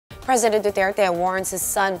President Duterte warns his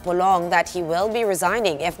son Pulong that he will be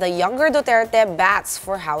resigning if the younger Duterte bats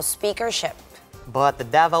for House speakership. But the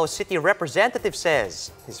Davao City representative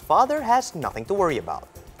says his father has nothing to worry about.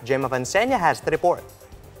 Gemma Vansenia has the report.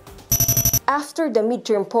 After the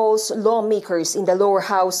midterm polls, lawmakers in the lower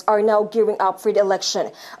house are now gearing up for the election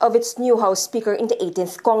of its new House Speaker in the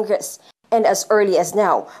 18th Congress. And as early as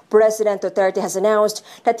now, President Duterte has announced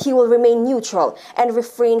that he will remain neutral and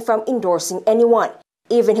refrain from endorsing anyone,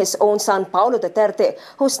 even his own son Paolo Duterte,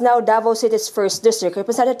 who's now Davao City's 1st District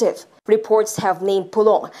Representative. Reports have named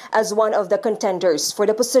Pulong as one of the contenders for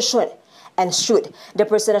the position. And should the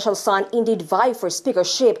presidential son indeed vie for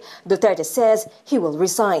speakership, Duterte says he will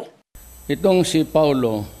resign. Itong si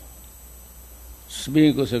Paolo,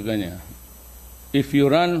 sabihin ko sa kanya, if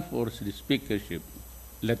you run for the speakership,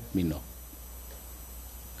 let me know.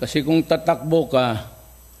 Kasi kung tatakbo ka,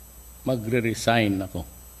 magre-resign ako.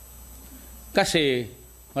 Kasi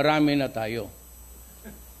marami na tayo.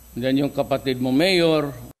 Then yung kapatid mo,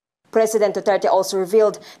 Mayor. President Duterte also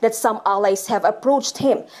revealed that some allies have approached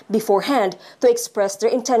him beforehand to express their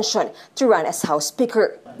intention to run as House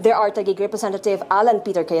Speaker. There are Taguig Representative Alan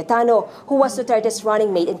Peter Cayetano, who was Duterte's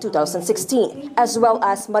running mate in 2016, as well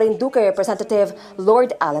as Marinduque Representative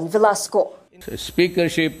Lord Alan Velasco. Sa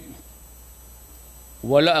speakership,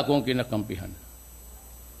 wala akong kinakampihan.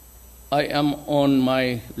 I am on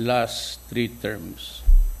my last 3 terms.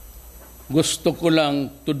 Gusto ko lang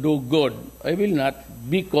to do good. I will not,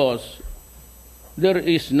 because there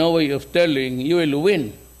is no way of telling you will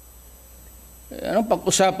win. Anong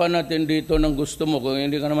pag-usapan natin dito ng gusto mo kung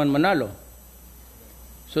hindi ka naman manalo?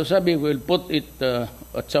 So sabi, we'll put it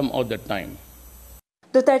at some other time.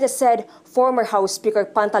 Duterte said former House Speaker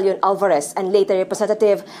Pantaleon Alvarez and later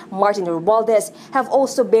Representative Martin Romualdez have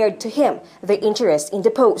also bared to him their interest in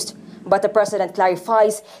the post. But the President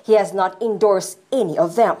clarifies he has not endorsed any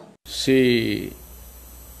of them. Si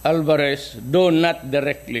Alvarez, though not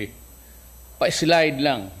directly, pa-slide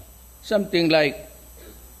lang. Something like,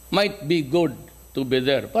 might be good to be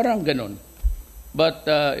there. Parang ganun. But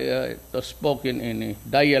it was spoken in a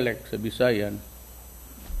dialect sa Visayan.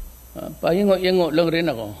 Pahingo-ingo lang rin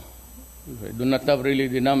ako. I do not have really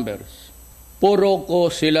the numbers. Puro ko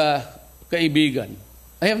sila kaibigan.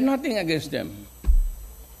 I have nothing against them.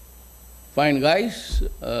 Fine guys.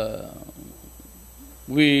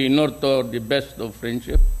 We nurture the best of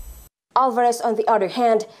friendship. Alvarez, on the other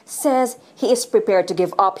hand, says he is prepared to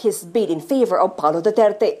give up his bid in favor of Paolo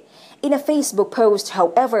Duterte. In a Facebook post,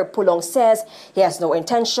 however, Pulong says he has no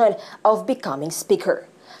intention of becoming Speaker.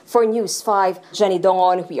 For News 5, Jenny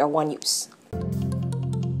Dongon, We Are One News.